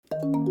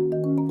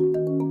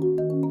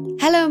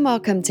Hello and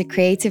welcome to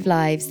Creative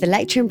Lives, the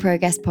Lecture in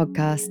Progress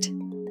podcast.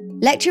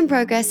 Lecture in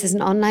Progress is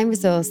an online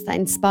resource that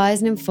inspires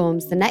and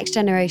informs the next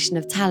generation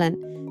of talent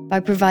by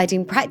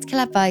providing practical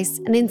advice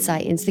and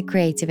insight into the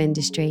creative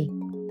industry.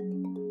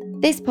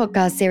 This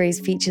podcast series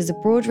features a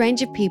broad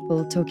range of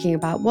people talking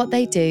about what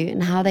they do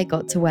and how they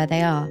got to where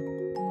they are.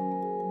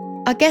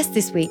 Our guest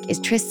this week is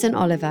Tristan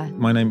Oliver.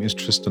 My name is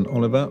Tristan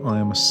Oliver. I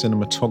am a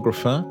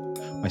cinematographer.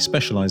 I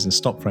specialise in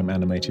stop frame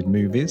animated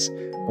movies,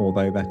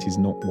 although that is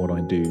not what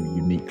I do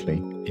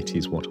uniquely. It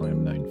is what I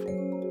am known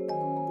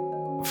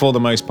for. For the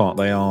most part,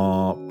 they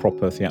are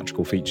proper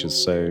theatrical features.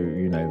 So,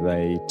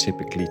 they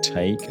typically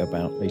take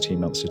about 18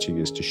 months to 2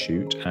 years to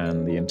shoot,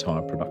 and the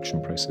entire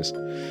production process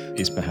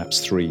is perhaps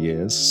 3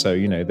 years. So,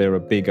 they're a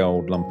big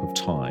old lump of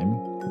time,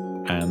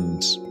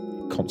 and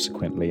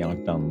consequently,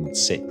 I've done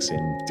 6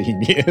 in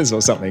 10 years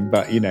or something.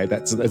 But,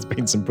 there's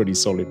been some pretty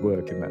solid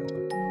work in that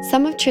time.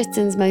 Some of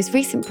Tristan's most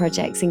recent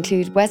projects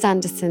include Wes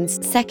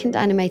Anderson's second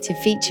animated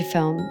feature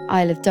film,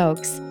 Isle of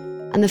Dogs,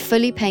 and the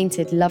fully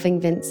painted Loving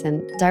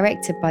Vincent,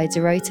 directed by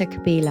Dorota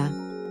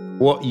Kabila.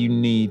 What you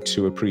need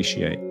to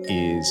appreciate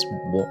is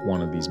what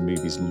one of these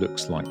movies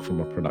looks like from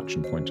a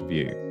production point of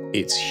view.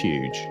 It's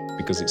huge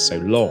because it's so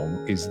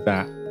long, is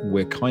that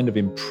we're kind of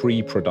in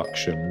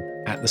pre-production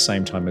at the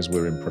same time as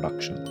we're in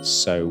production.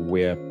 So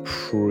we're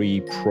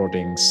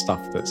pre-prodding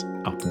stuff that's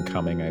up and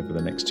coming over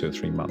the next 2 or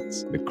 3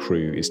 months. The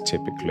crew is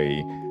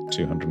typically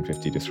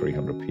 250 to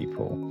 300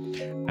 people.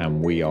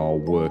 And we are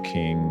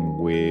working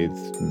with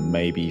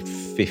maybe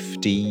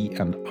 50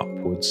 and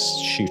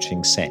upwards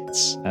shooting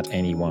sets at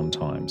any one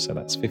time. So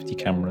that's 50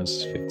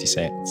 cameras, 50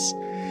 sets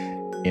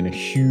in a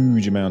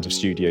huge amount of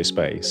studio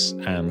space.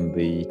 And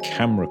the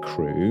camera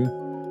crew,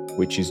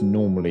 which is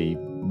normally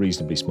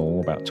reasonably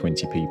small, about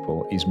 20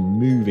 people, is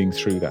moving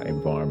through that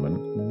environment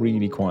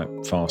really quite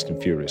fast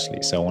and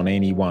furiously. So on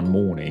any one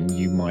morning,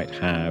 you might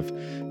have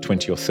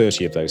 20 or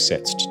 30 of those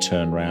sets to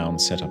turn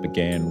around, set up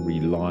again,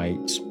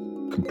 relight,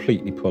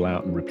 completely pull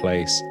out and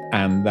replace.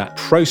 And that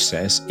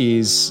process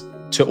is,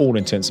 to all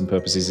intents and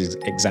purposes, is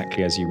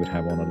exactly as you would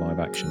have on a live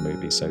action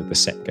movie. So the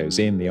set goes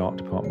in, the art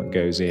department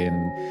goes in,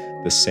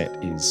 the set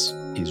is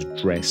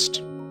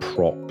dressed,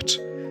 propped.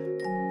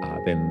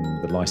 Then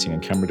the lighting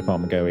and camera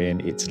department go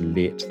in, it's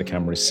lit, the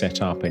camera is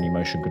set up, any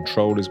motion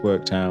control is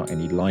worked out,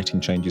 any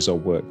lighting changes are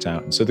worked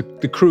out. And so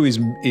the crew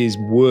is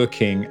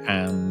working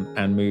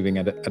and moving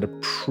at a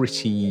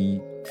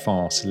pretty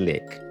fast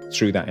lick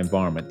through that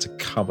environment to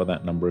cover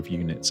that number of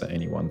units at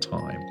any one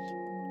time.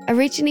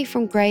 Originally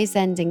from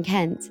Gravesend in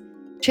Kent,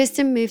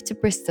 Tristan moved to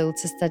Bristol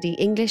to study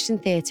English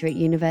and theatre at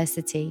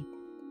university.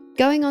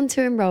 Going on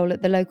to enrol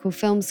at the local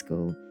film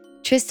school,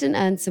 Tristan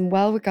earned some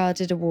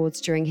well-regarded awards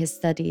during his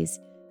studies,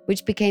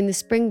 which became the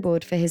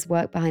springboard for his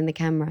work behind the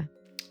camera.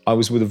 I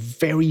was with a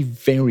very,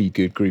 very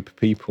good group of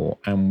people,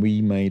 and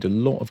we made a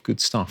lot of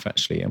good stuff,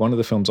 actually. And one of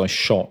the films I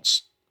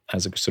shot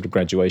as a sort of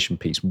graduation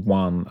piece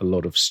won a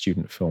lot of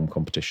student film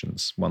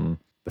competitions. Won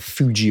the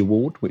Fuji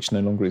Award, which no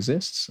longer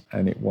exists,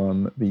 and it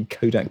won the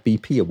Kodak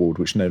BP Award,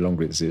 which no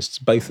longer exists,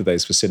 both of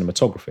those for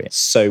cinematography.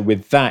 So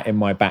with that in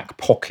my back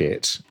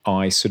pocket,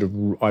 I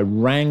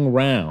rang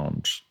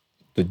round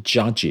the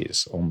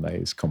judges on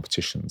those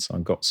competitions. I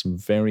got some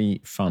very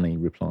funny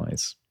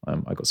replies.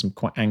 I got some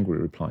quite angry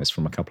replies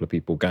from a couple of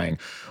people going,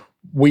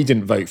 "We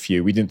didn't vote for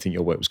you. We didn't think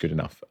your work was good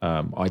enough.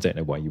 I don't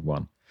know why you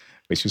won,"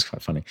 which was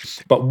quite funny.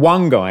 But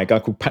one guy, a guy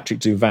called Patrick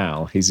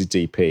Duval, he's a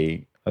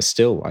DP,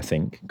 still, I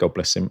think, God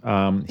bless him.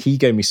 He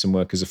gave me some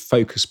work as a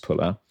focus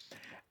puller,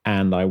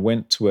 and I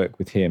went to work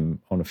with him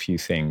on a few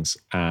things.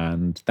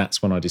 And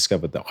that's when I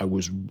discovered that I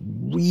was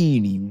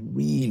really,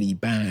 really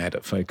bad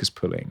at focus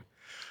pulling,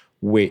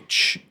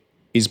 which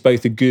is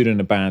both a good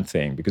and a bad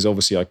thing, because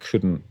obviously I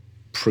couldn't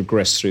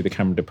progress through the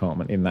camera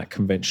department in that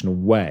conventional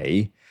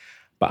way.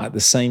 But at the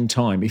same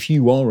time, if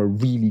you are a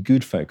really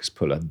good focus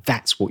puller,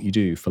 that's what you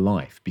do for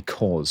life,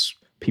 because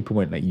people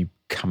won't let you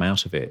come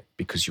out of it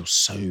because you're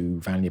so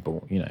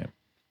valuable.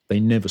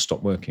 They never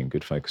stop working,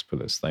 good focus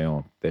pullers.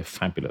 They're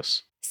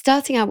fabulous.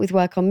 Starting out with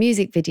work on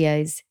music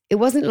videos, it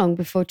wasn't long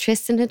before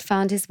Tristan had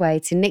found his way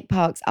to Nick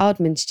Park's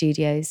Aardman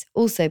Studios,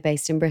 also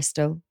based in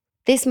Bristol.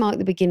 This marked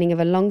the beginning of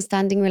a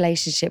long-standing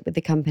relationship with the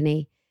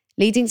company,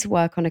 leading to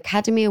work on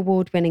Academy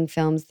Award-winning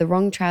films The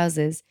Wrong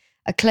Trousers,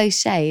 A Close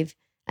Shave,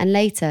 and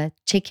later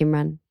Chicken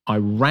Run. I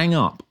rang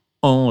up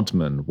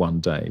Aardman one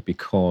day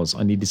because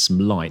I needed some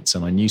lights,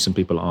 and I knew some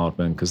people at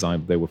Aardman because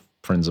they were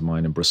friends of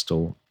mine in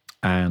Bristol.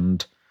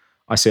 And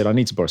I said, "I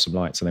need to borrow some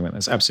lights." And they went,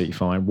 "That's absolutely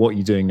fine. What are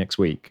you doing next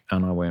week?"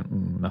 And I went,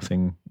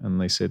 "Nothing."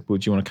 And they said, "Well,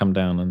 do you want to come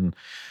down and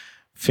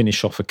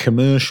finish off a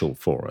commercial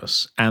for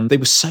us?" And they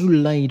were so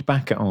laid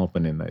back at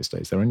Aardman in those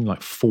days. There were only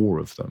like 4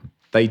 of them.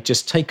 They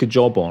just take a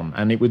job on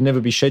and it would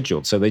never be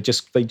scheduled. So they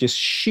just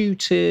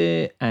shoot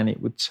it, and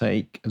it would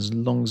take as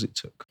long as it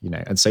took,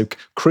 And so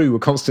crew were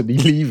constantly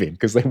leaving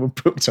because they were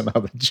booked on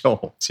other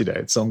jobs.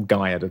 Some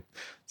guy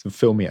some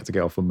film he had to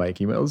get off and make.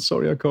 He went, "Oh,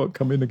 sorry, I can't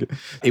come in again."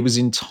 It was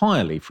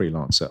entirely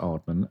freelance at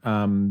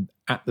Aardman.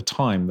 At the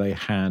time, they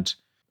had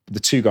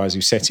the 2 guys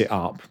who set it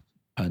up.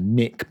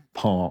 Nick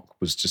Park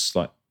was just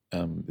like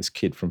this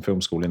kid from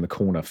film school in the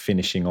corner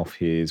finishing off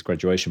his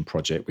graduation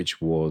project,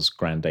 which was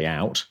Grand Day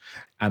Out.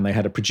 And they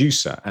had a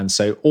producer. And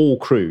so all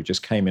crew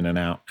just came in and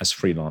out as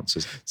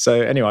freelancers.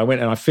 So anyway, I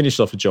went and I finished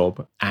off a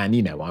job. And,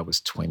 you know, I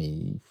was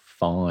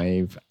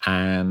 25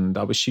 and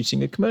I was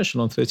shooting a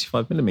commercial on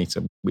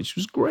 35mm, which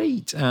was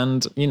great.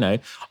 And, you know,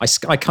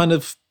 I kind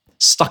of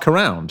stuck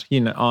around.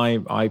 You know,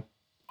 I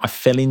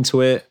fell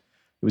into it.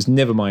 It was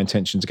never my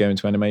intention to go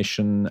into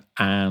animation,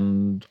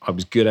 and I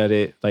was good at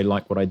it. They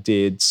liked what I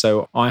did.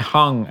 So I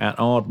hung at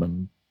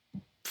Aardman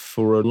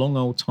for a long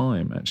old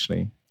time,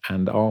 actually.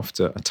 And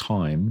after a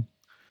time,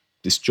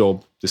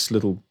 this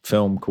little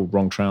film called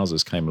Wrong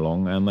Trousers came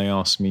along, and they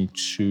asked me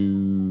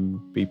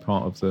to be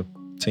part of the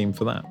team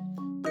for that.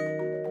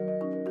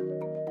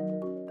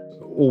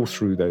 All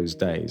through those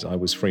days, I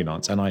was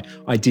freelance, and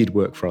I did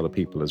work for other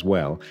people as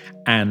well.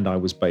 And I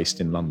was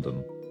based in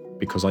London,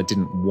 because I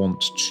didn't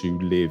want to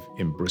live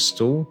in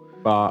Bristol,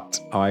 but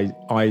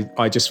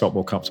I just felt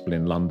more comfortable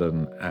in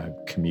London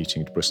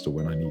commuting to Bristol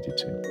when I needed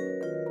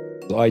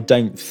to. I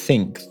don't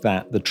think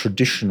that the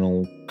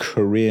traditional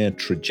career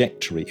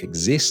trajectory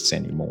exists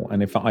anymore.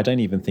 And in fact, I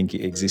don't even think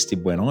it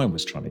existed when I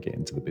was trying to get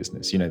into the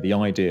business. You know, the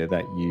idea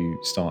that you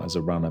start as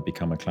a runner,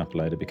 become a clapper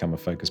loader, become a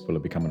focus puller,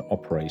 become an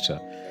operator,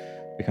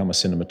 become a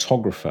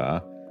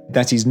cinematographer,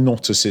 that is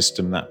not a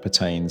system that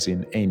pertains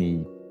in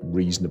any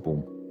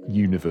reasonable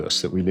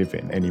universe that we live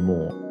in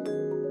anymore.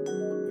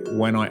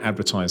 When I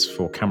advertise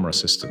for camera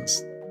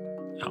assistants,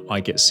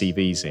 I get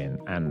CVs in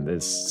and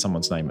there's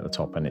someone's name at the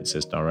top and it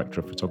says director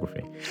of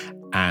photography.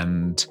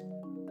 And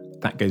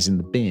that goes in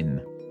the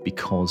bin,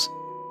 because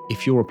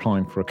if you're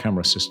applying for a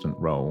camera assistant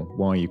role,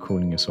 why are you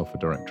calling yourself a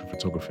director of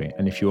photography?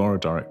 And if you are a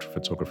director of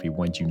photography,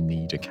 why do you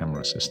need a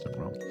camera assistant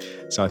role?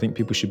 So I think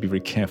people should be very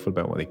careful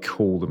about what they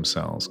call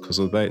themselves, because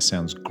although it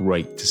sounds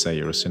great to say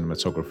you're a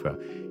cinematographer,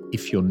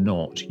 if you're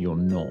not, you're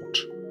not.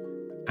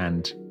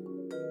 And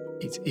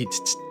it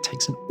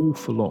takes an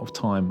awful lot of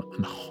time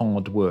and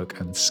hard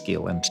work and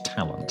skill and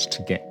talent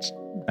to get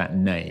that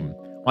name.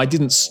 I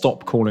didn't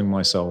stop calling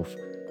myself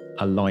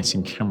a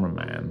lighting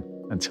cameraman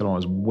until I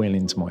was well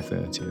into my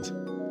 30s.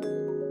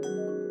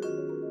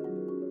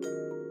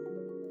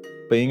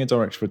 Being a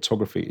director of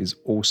photography is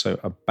also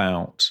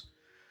about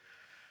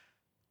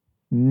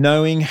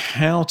knowing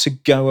how to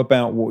go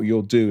about what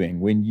you're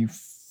doing when you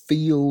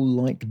feel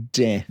like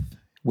death.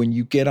 When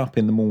you get up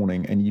in the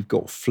morning and you've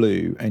got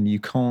flu and you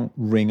can't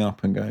ring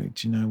up and go,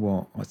 do you know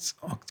what,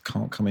 I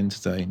can't come in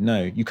today.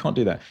 No, you can't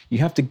do that. You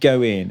have to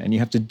go in and you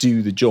have to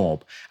do the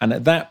job. And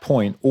at that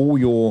point, all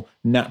your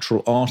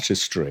natural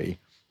artistry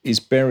is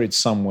buried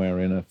somewhere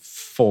in a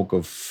fog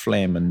of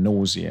phlegm and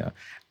nausea.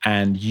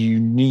 And you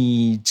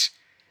need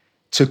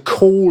to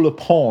call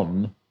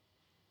upon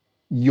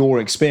your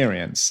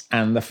experience.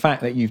 And the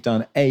fact that you've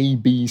done A,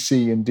 B,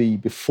 C, and D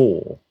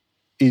before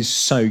is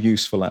so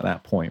useful at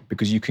that point,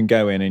 because you can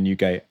go in and you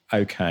go,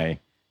 okay,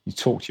 you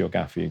talk to your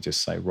gaffer, you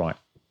just say, right,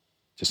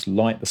 just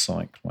light the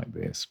cyc like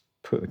this,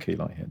 put the key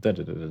light here, da,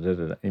 da, da, da, da,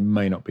 da. It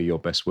may not be your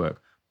best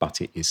work,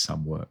 but it is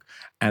some work.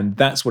 And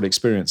that's what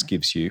experience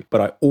gives you.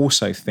 But I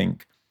also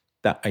think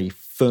that a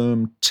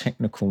firm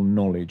technical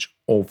knowledge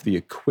of the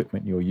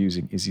equipment you're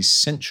using is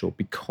essential,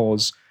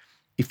 because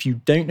if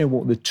you don't know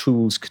what the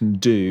tools can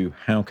do,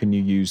 how can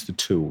you use the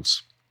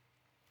tools?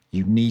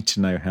 You need to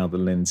know how the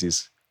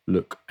lenses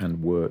look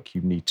and work.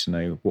 You need to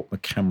know what the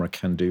camera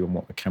can do and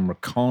what the camera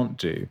can't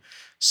do.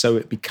 So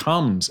it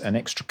becomes an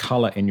extra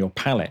color in your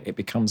palette. It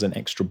becomes an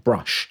extra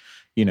brush,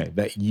 you know,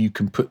 that you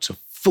can put to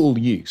full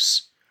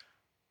use.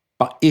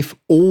 But if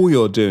all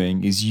you're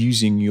doing is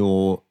using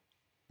your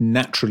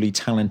naturally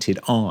talented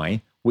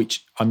eye,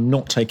 which I'm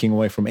not taking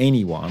away from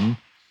anyone,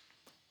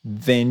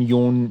 then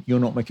you're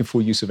not making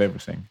full use of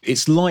everything.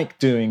 It's like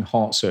doing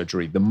heart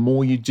surgery. The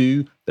more you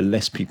do, the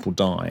less people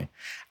die.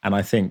 And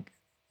I think,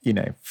 you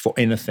know, for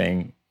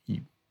anything,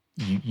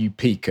 you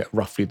peak at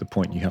roughly the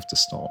point you have to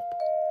stop.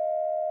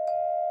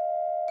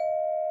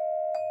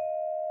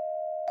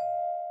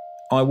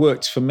 I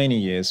worked for many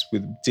years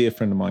with a dear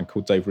friend of mine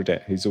called Dave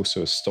Redette, who's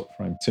also a stock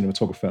frame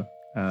cinematographer.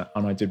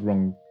 And I did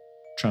Wrong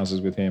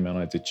Trousers with him, and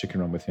I did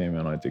Chicken Run with him,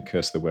 and I did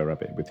Curse of the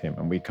Were-Rabbit with him.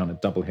 And we kind of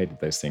double-headed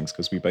those things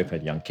because we both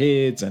had young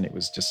kids, and it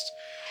was just,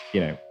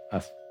 you know,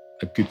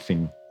 a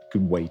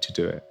good way to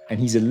do it. And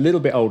he's a little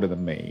bit older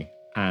than me,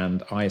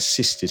 and I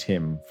assisted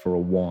him for a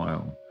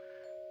while.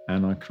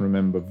 And I can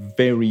remember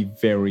very,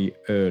 very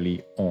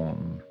early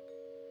on,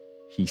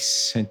 he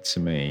said to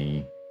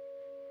me,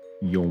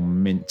 "You're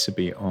meant to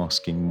be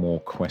asking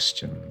more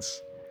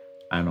questions."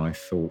 And I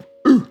thought,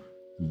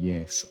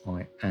 yes,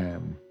 I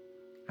am.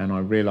 And I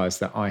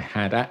realized that I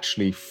had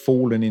actually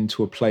fallen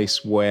into a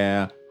place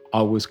where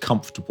I was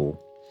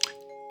comfortable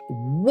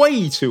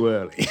way too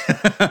early.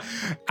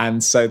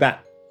 And so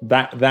that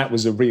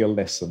was a real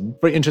lesson.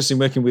 Very interesting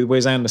working with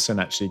Wes Anderson,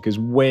 actually, because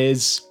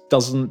Wes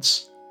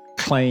doesn't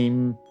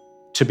claim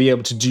to be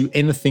able to do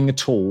anything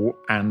at all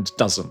and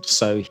doesn't.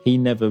 So he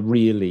never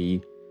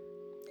really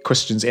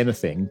questions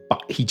anything,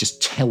 but he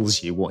just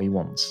tells you what he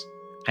wants.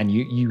 And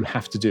you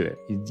have to do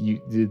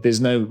it.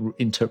 There's no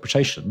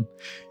interpretation.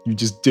 You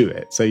just do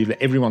it. So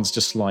everyone's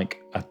just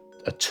like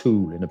a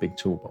tool in a big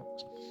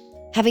toolbox.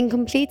 Having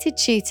completed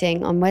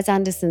shooting on Wes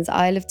Anderson's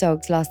Isle of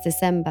Dogs last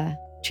December,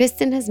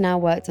 Tristan has now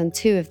worked on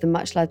 2 of the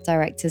much-loved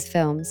director's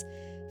films,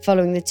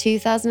 following the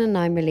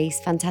 2009 release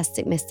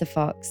Fantastic Mr.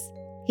 Fox.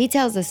 He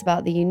tells us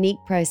about the unique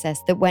process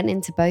that went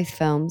into both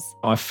films.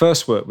 I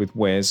first worked with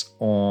Wes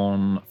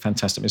on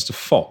Fantastic Mr.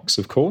 Fox,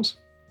 of course.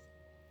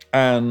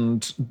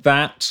 And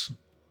that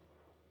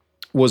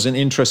was an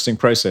interesting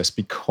process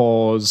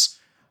because,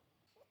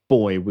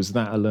 boy, was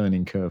that a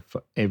learning curve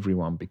for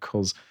everyone,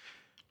 because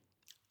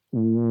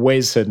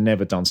Wes had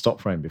never done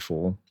stop frame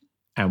before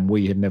and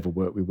we had never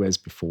worked with Wes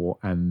before.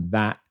 And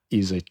that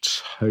is a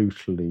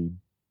totally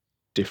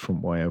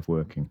different way of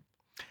working.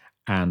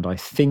 And I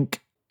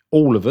think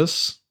all of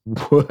us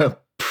were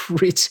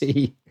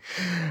pretty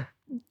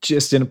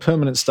just in a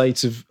permanent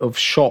state of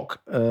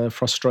shock,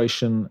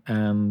 frustration,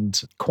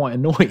 and quite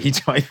annoyed,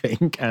 I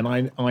think. And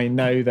I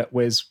know that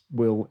Wes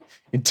will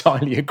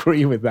entirely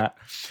agree with that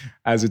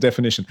as a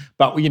definition.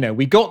 But,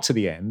 we got to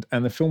the end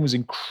and the film was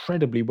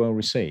incredibly well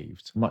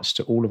received, much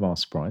to all of our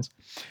surprise.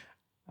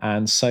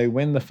 And so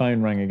when the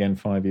phone rang again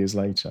 5 years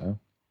later,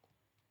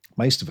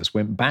 most of us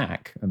went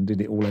back and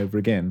did it all over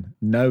again,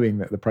 knowing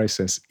that the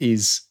process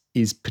is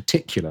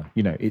particular.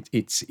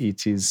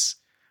 It is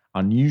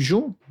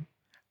unusual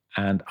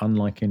and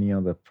unlike any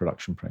other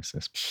production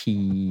process.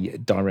 He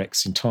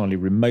directs entirely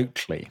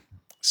remotely,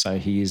 so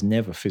he is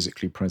never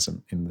physically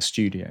present in the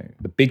studio.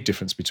 The big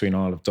difference between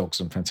Isle of Dogs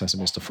and Fantastic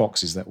Mr.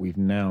 Fox is that we've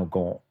now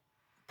got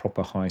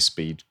proper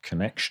high-speed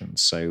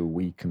connections, so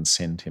we can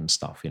send him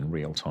stuff in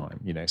real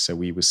time. So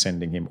we were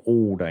sending him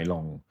all day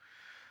long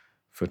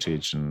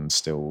footage and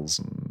stills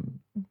and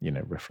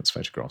reference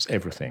photographs.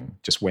 Everything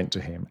just went to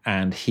him,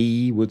 and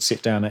he would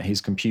sit down at his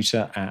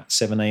computer at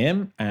 7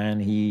 a.m.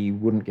 and he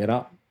wouldn't get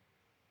up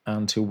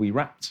until we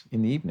wrapped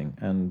in the evening.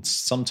 And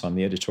sometime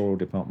the editorial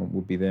department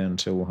would be there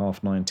until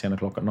 9:30, 10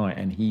 o'clock at night,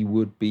 and he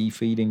would be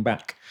feeding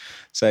back.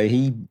 So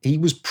he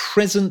was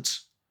present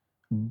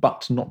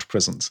but not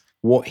present.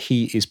 What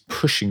he is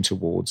pushing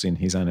towards in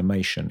his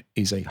animation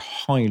is a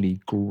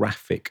highly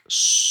graphic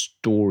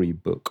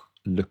storybook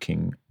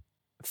looking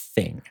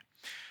thing.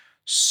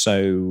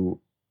 So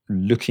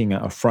looking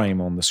at a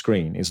frame on the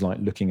screen is like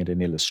looking at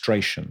an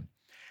illustration.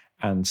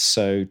 And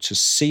so to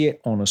see it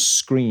on a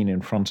screen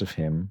in front of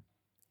him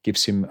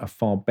gives him a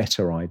far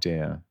better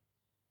idea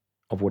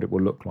of what it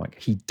will look like.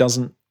 He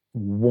doesn't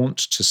want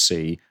to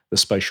see the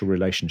spatial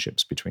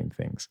relationships between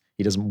things.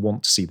 He doesn't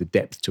want to see the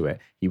depth to it.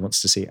 He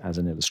wants to see it as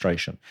an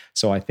illustration.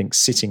 So I think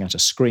sitting at a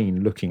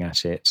screen looking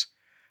at it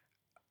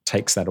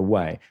takes that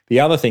away. The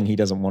other thing he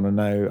doesn't want to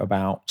know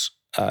about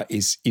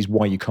is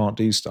why you can't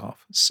do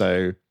stuff.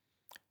 So,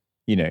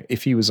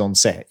 if he was on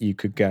set, you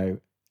could go,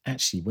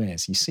 actually,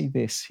 Wes, you see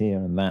this here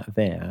and that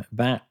there,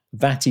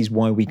 that is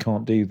why we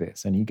can't do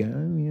this. And you go,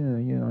 oh,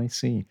 yeah, I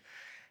see.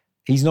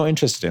 He's not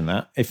interested in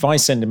that. If I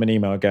send him an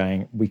email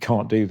going, we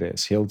can't do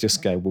this, he'll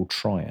just go, we'll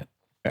try it.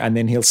 And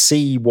then he'll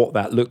see what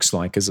that looks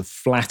like as a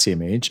flat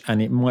image,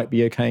 and it might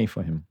be okay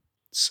for him.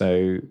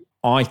 So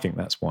I think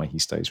that's why he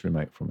stays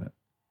remote from it.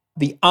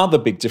 The other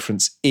big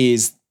difference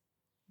is,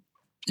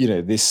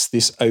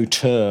 this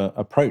auteur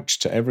approach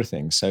to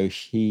everything. So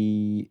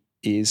he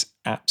is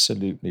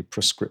absolutely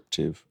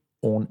prescriptive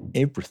on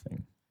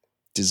everything.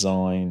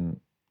 Design,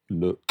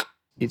 look.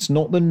 It's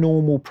not the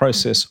normal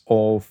process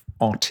of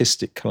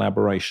artistic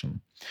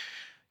collaboration.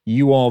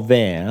 You are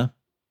there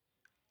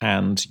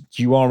and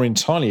you are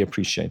entirely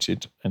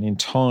appreciated and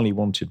entirely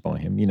wanted by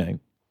him.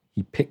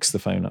 He picks the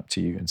phone up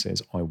to you and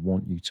says, I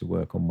want you to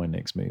work on my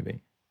next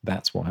movie.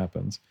 That's what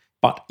happens.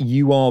 But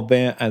you are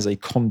there as a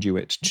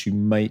conduit to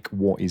make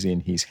what is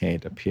in his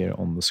head appear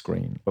on the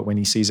screen. But when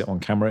he sees it on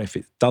camera, if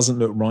it doesn't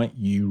look right,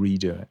 you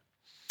redo it.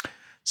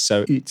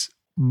 So it's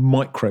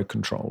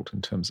micro-controlled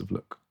in terms of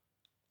look.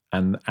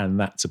 And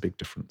that's a big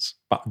difference.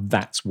 But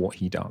that's what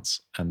he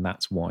does. And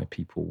that's why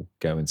people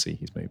go and see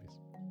his movies.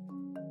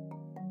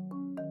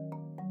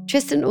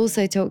 Tristan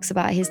also talks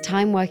about his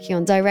time working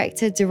on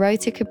director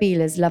Dorota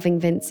Kabila's Loving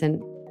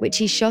Vincent, which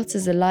he shot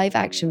as a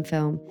live-action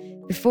film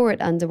before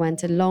it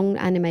underwent a long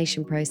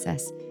animation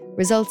process,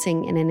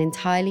 resulting in an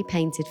entirely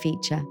painted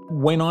feature.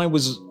 When I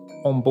was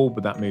on board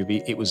with that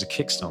movie, it was a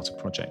Kickstarter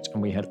project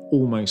and we had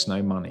almost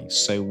no money.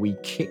 So we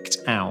kicked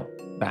out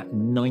that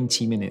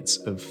 90 minutes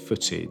of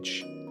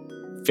footage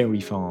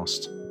very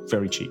fast,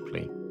 very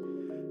cheaply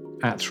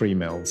at 3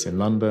 Mills in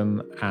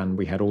London. And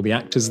we had all the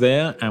actors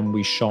there and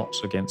we shot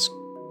against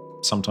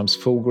sometimes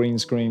full green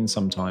screen,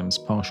 sometimes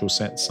partial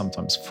sets,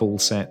 sometimes full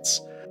sets,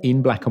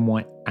 in black and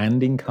white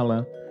and in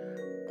colour.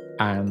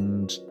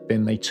 And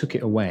then they took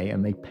it away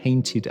and they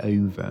painted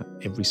over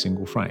every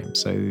single frame.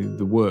 So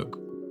the work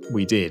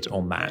we did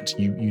on that,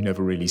 you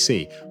never really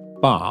see.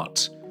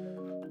 But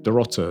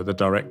Dorota, the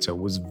director,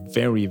 was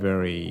very,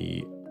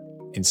 very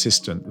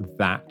insistent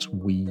that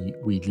we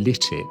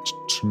lit it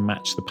to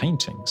match the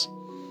paintings.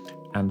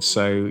 And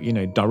so,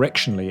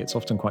 directionally, it's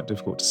often quite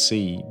difficult to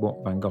see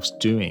what Van Gogh's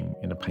doing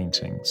in a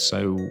painting.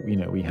 So,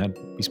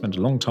 we spent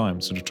a long time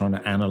sort of trying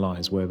to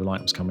analyze where the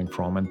light was coming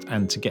from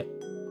and to get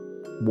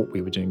what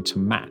we were doing to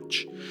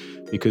match.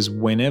 Because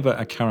whenever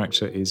a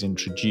character is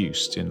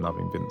introduced in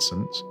Loving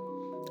Vincent,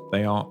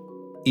 they are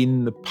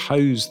in the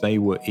pose they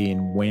were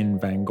in when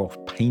Van Gogh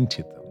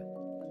painted them.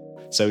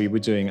 So we were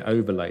doing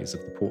overlays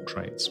of the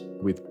portraits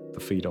with the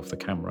feed off the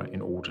camera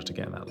in order to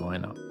get that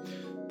lineup.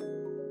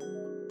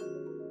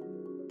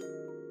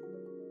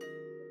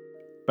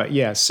 But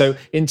yeah, so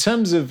in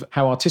terms of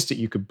how artistic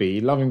you could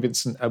be, Loving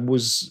Vincent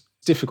was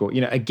difficult.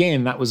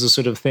 Again, that was a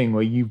sort of thing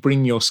where you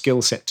bring your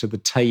skill set to the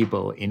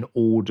table in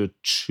order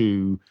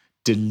to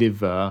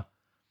deliver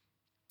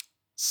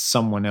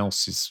someone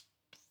else's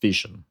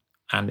vision.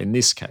 And in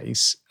this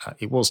case,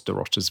 it was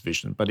Dorotta's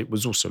vision, but it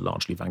was also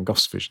largely Van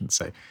Gogh's vision.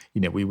 So,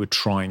 we were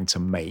trying to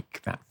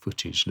make that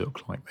footage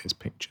look like those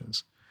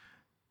pictures.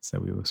 So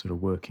we were sort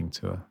of working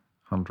to a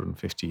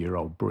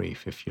 150-year-old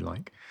brief, if you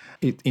like.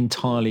 It's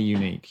entirely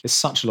unique. It's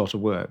such a lot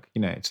of work.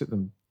 It took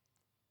them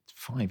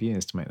 5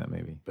 years to make that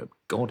movie, but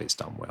God, it's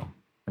done well.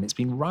 And it's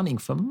been running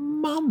for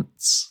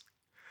months.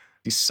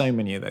 There's so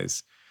many of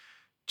those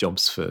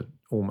jobs for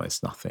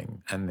almost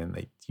nothing, and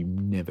then you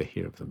never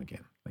hear of them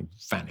again. They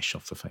vanish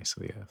off the face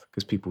of the earth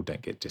because people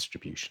don't get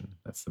distribution.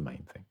 That's the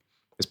main thing.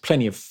 There's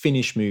plenty of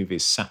finished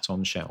movies sat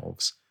on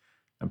shelves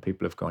and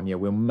people have gone, yeah,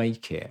 we'll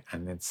make it,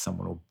 and then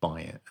someone will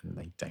buy it, and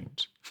they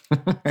don't.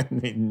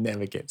 And it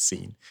never gets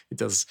seen. It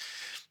does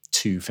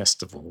 2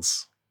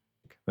 festivals.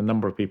 The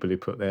number of people who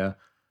put their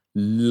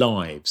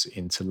lives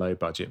into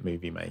low-budget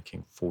movie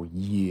making for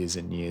years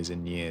and years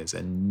and years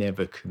and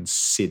never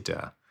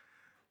consider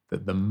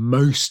that the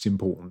most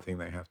important thing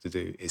they have to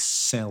do is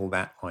sell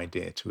that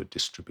idea to a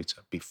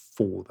distributor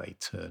before they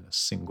turn a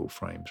single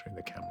frame through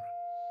the camera.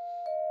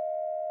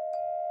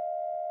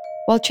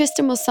 While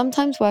Tristan will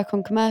sometimes work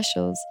on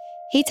commercials,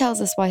 he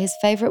tells us why his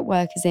favourite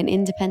work is in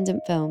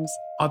independent films.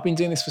 I've been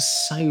doing this for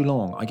so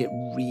long, I get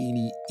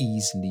really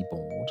easily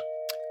bored.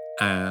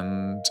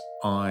 And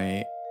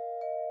I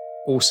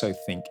also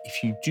think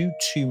if you do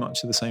too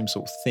much of the same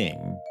sort of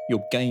thing,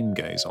 your game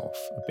goes off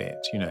a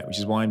bit, which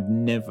is why I've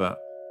never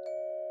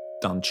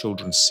done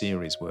children's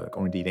series work,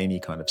 or indeed any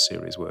kind of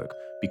series work,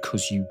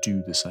 because you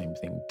do the same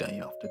thing day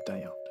after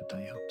day after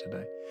day after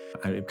day.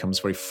 And it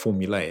becomes very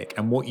formulaic.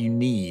 And what you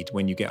need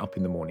when you get up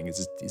in the morning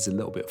is a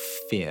little bit of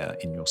fear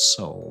in your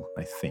soul,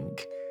 I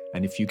think.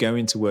 And if you go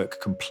into work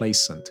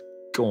complacent,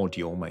 God,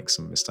 you'll make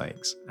some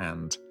mistakes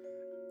and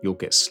you'll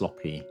get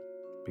sloppy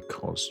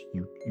because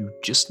you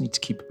just need to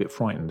keep a bit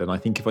frightened. And I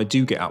think if I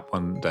do get up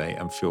one day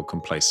and feel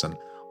complacent,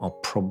 I'll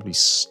probably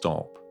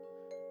stop,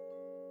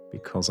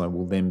 because I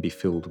will then be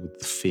filled with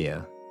the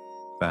fear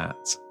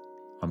that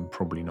I'm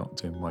probably not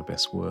doing my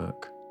best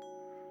work.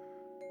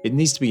 It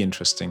needs to be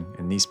interesting.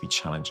 It needs to be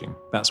challenging.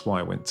 That's why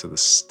I went to the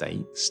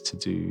States to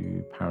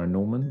do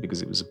Paranorman,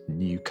 because it was a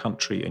new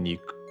country, a new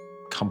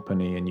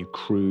company, a new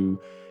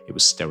crew. It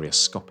was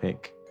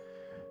stereoscopic.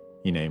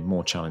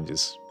 More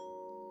challenges.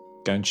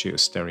 Go and shoot a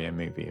stereo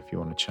movie if you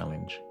want a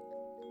challenge.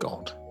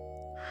 God.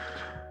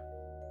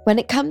 When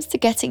it comes to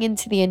getting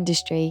into the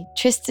industry,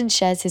 Tristan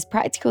shares his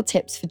practical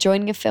tips for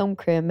joining a film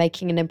crew and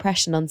making an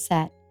impression on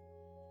set,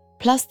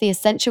 plus the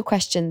essential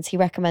questions he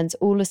recommends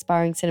all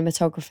aspiring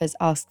cinematographers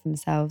ask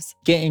themselves.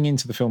 Getting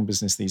into the film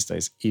business these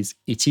days is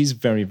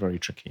very, very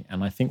tricky.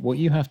 And I think what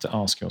you have to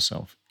ask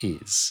yourself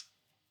is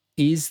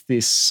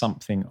this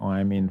something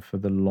I'm in for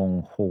the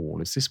long haul?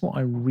 Is this what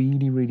I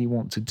really, really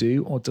want to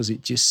do? Or does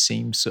it just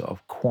seem sort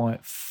of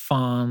quite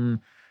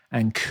fun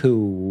and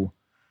cool,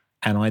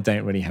 and I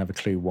don't really have a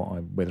clue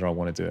whether I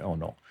want to do it or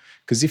not?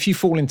 Because if you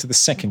fall into the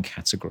second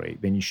category,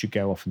 then you should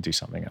go off and do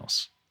something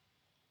else.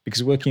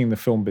 Because working in the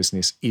film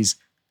business is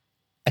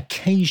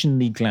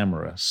occasionally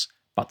glamorous,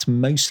 but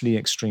mostly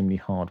extremely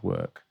hard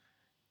work.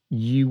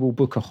 You will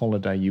book a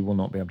holiday, you will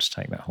not be able to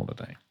take that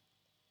holiday.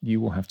 You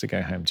will have to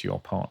go home to your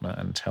partner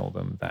and tell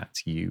them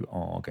that you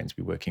are going to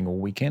be working all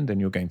weekend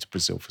and you're going to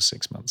Brazil for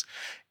 6 months.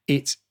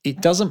 It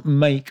doesn't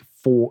make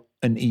for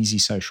an easy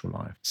social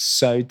life.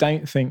 So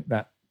don't think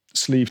that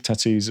sleeve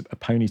tattoos, a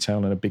ponytail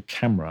and a big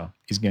camera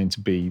is going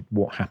to be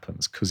what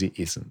happens, because it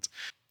isn't.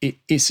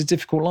 It's a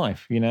difficult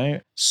life,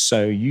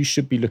 So you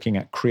should be looking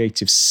at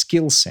creative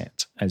skill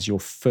set as your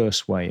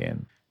first way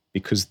in,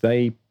 because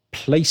they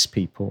place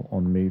people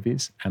on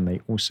movies and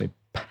they also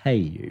pay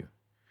you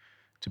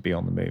to be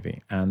on the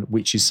movie, and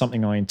which is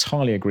something I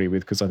entirely agree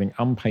with, because I think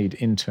unpaid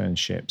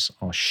internships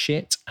are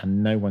shit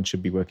and no one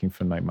should be working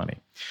for no money,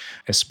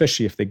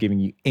 especially if they're giving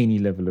you any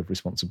level of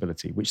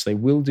responsibility, which they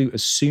will do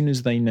as soon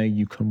as they know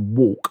you can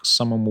walk.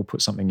 Someone will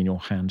put something in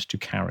your hand to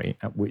carry,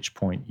 at which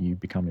point you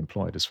become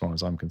employed, as far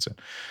as I'm concerned.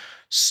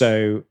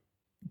 So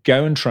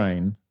go and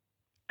train,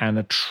 and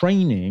a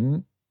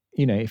training,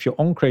 if you're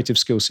on creative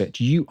skill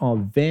set, you are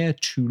there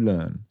to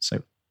learn.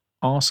 So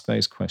ask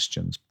those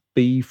questions,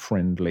 be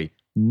friendly.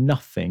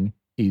 Nothing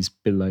is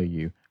below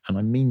you. And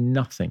I mean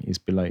nothing is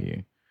below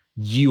you.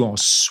 You are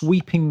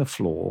sweeping the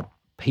floor,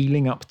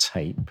 peeling up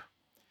tape,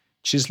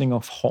 chiseling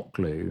off hot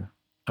glue,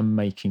 and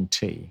making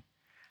tea.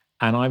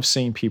 And I've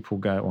seen people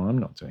go, well, I'm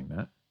not doing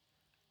that.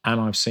 And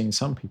I've seen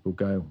some people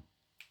go,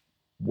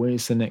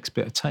 where's the next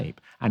bit of tape?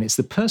 And it's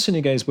the person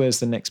who goes, where's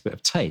the next bit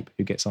of tape,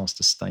 who gets asked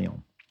to stay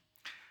on.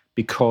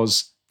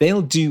 Because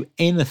they'll do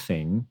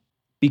anything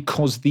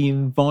because the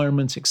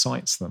environment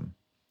excites them.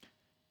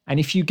 And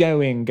if you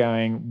go in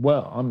going,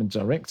 well, I'm a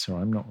director,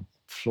 I'm not a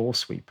floor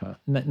sweeper.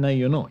 No,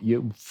 you're not.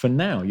 For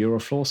now, you're a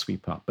floor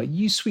sweeper. But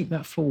you sweep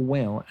that floor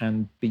well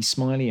and be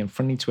smiley and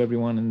friendly to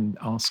everyone and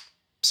ask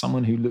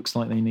someone who looks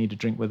like they need a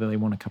drink whether they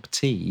want a cup of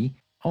tea.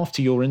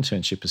 After your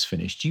internship is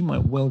finished, you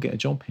might well get a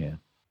job here,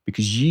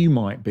 because you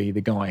might be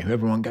the guy who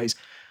everyone goes,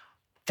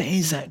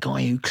 there's that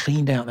guy who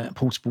cleaned out that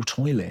portable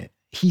toilet.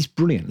 He's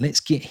brilliant. Let's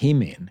get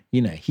him in.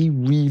 He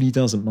really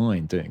doesn't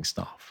mind doing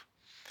stuff.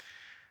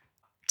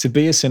 To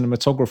be a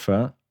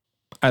cinematographer,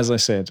 as I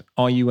said,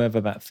 are you ever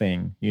that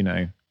thing? You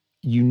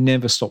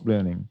never stop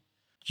learning.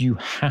 You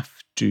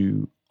have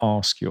to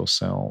ask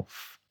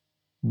yourself,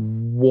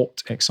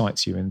 what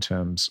excites you in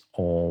terms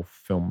of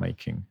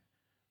filmmaking?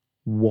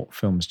 What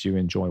films do you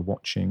enjoy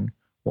watching?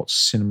 What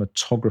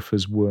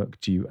cinematographers'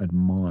 work do you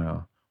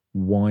admire?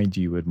 Why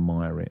do you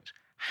admire it?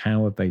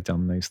 How have they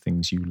done those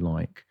things you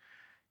like?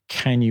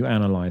 Can you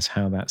analyze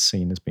how that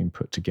scene has been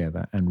put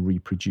together and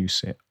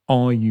reproduce it?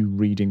 Are you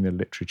reading the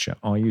literature?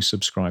 Are you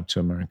subscribed to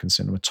American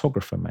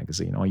Cinematographer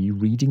magazine? Are you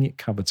reading it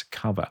cover to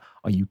cover?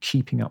 Are you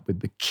keeping up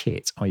with the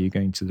kit? Are you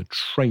going to the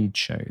trade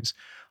shows?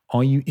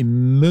 Are you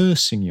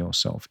immersing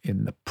yourself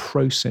in the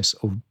process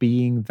of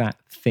being that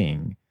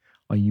thing?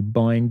 Are you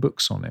buying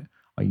books on it?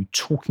 Are you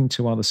talking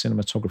to other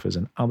cinematographers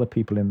and other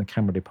people in the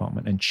camera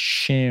department and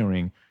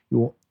sharing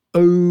your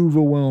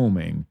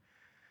overwhelming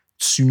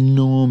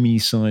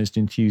tsunami-sized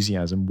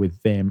enthusiasm with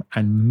them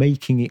and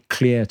making it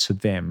clear to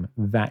them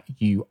that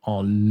you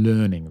are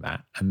learning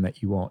that and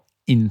that you are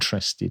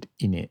interested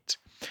in it?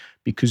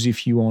 Because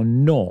if you are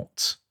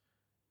not,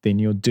 then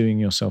you're doing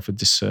yourself a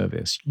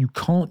disservice. You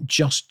can't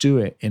just do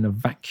it in a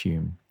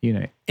vacuum.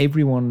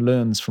 Everyone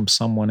learns from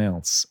someone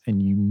else,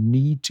 and you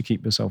need to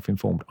keep yourself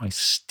informed. I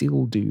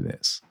still do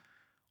this.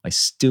 I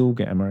still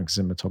get American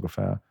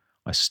Cinematographer.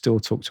 I still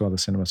talk to other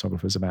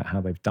cinematographers about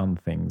how they've done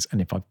things. And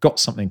if I've got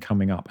something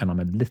coming up and I'm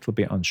a little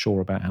bit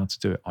unsure about how to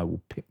do it, I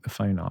will pick the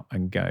phone up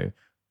and go,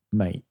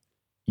 mate,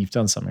 you've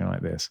done something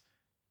like this.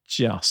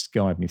 Just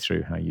guide me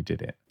through how you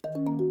did it.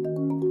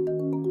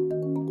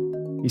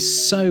 It's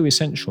so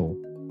essential.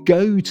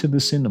 Go to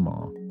the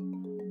cinema,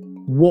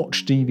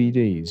 watch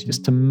DVDs,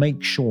 just to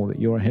make sure that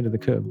you're ahead of the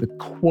curve. The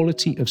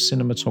quality of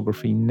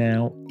cinematography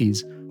now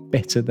is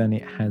better than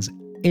it has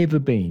ever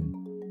been.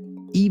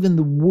 Even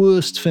the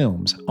worst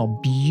films are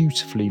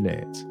beautifully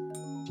lit.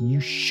 You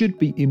should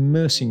be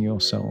immersing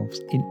yourselves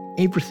in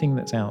everything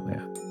that's out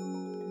there.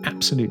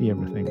 Absolutely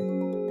everything.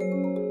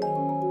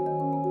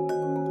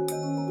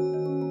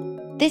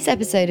 This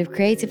episode of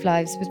Creative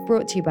Lives was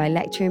brought to you by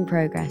Lecture in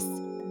Progress.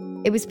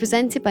 It was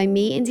presented by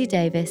me, Indy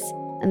Davis,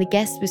 and the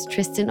guest was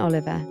Tristan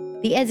Oliver.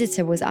 The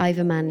editor was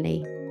Ivor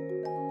Manley.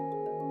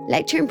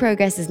 Lecture in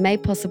Progress is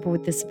made possible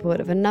with the support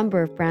of a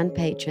number of brand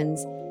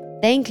patrons.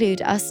 They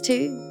include Us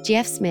Two,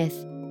 GF Smith,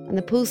 and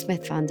the Paul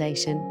Smith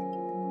Foundation.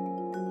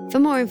 For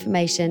more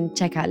information,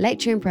 check out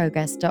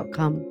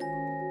lectureinprogress.com.